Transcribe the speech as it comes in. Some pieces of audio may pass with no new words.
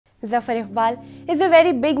Zafar Iqbal is a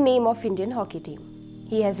very big name of Indian hockey team.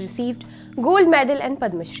 He has received gold medal and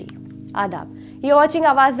Padma Shri. Adab, you're watching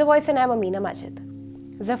Awaz the Voice and I'm Amina Majid.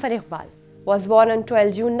 Zafar Iqbal was born on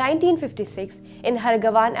 12 June 1956 in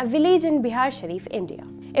Hargawan, a village in Bihar Sharif, India.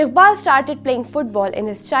 Iqbal started playing football in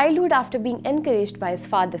his childhood after being encouraged by his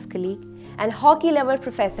father's colleague and hockey lover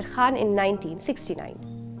Professor Khan in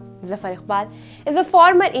 1969. Zafar Iqbal is a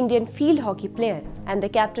former Indian field hockey player and the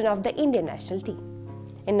captain of the Indian national team.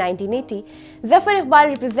 In 1980, Zafar Iqbal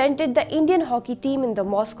represented the Indian hockey team in the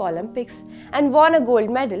Moscow Olympics and won a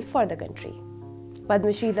gold medal for the country.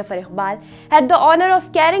 Padma Shri Zafar Iqbal had the honor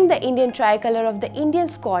of carrying the Indian tricolour of the Indian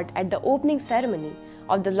squad at the opening ceremony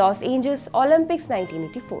of the Los Angeles Olympics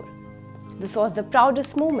 1984. This was the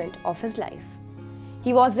proudest moment of his life.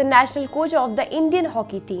 He was the national coach of the Indian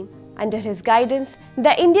hockey team. Under his guidance,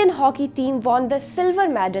 the Indian hockey team won the silver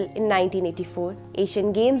medal in 1984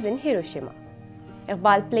 Asian Games in Hiroshima.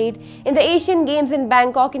 Iqbal played in the Asian Games in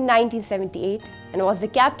Bangkok in 1978 and was the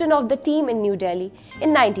captain of the team in New Delhi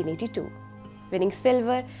in 1982, winning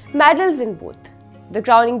silver medals in both. The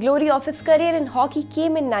crowning glory of his career in hockey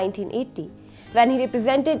came in 1980 when he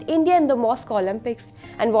represented India in the Moscow Olympics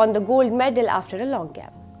and won the gold medal after a long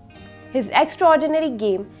gap. His extraordinary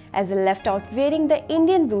game as a left-out wearing the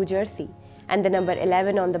Indian blue jersey and the number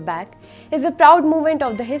 11 on the back is a proud moment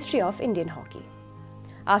of the history of Indian hockey.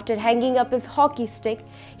 After hanging up his hockey stick,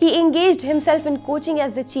 he engaged himself in coaching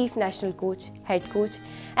as the chief national coach, head coach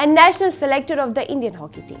and national selector of the Indian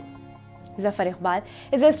hockey team. Zafar Iqbal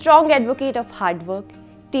is a strong advocate of hard work,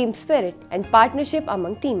 team spirit and partnership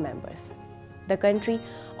among team members. The country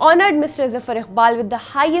honoured Mr. Zafar Iqbal with the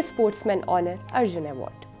highest sportsman honour, Arjun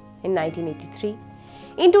Award, in 1983.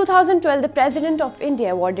 In 2012, the President of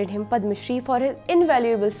India awarded him Padma Shri for his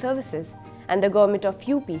invaluable services and the government of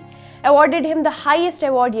UP awarded him the highest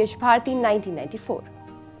award Yash Bharati in 1994.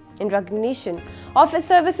 In recognition of his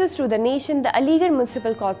services to the nation, the Aligarh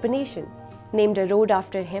Municipal Corporation named a road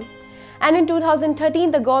after him, and in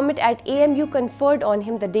 2013 the government at AMU conferred on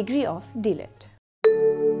him the degree of D.Litt.